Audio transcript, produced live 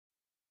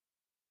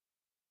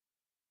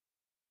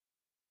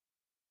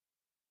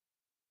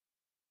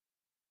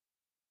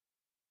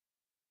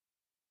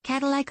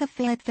Cadillac of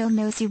Fayetteville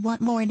knows you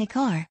want more in a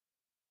car.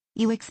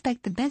 You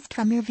expect the best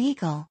from your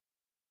vehicle.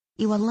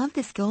 You will love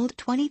this gold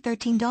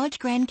 2013 Dodge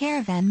Grand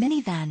Caravan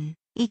minivan,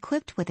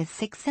 equipped with a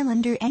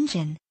 6-cylinder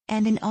engine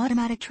and an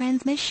automatic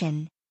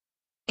transmission.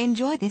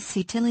 Enjoy this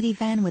utility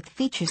van with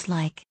features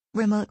like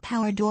remote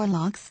power door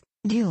locks,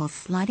 dual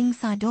sliding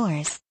side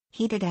doors,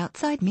 heated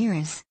outside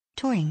mirrors,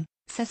 touring,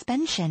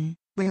 suspension,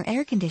 rear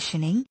air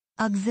conditioning,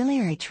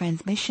 auxiliary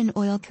transmission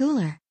oil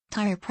cooler,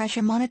 tire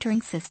pressure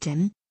monitoring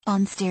system,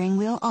 on steering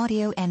wheel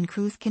audio and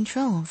cruise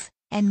controls,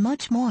 and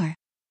much more.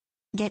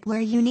 Get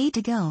where you need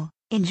to go,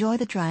 enjoy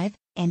the drive,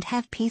 and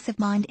have peace of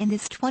mind in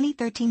this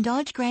 2013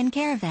 Dodge Grand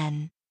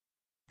Caravan.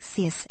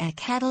 See us at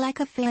Cadillac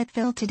of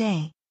Fayetteville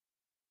today.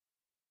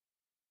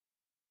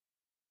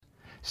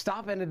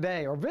 Stop in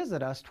today or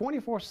visit us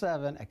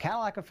 24/7 at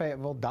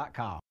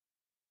CadillacofFayetteville.com.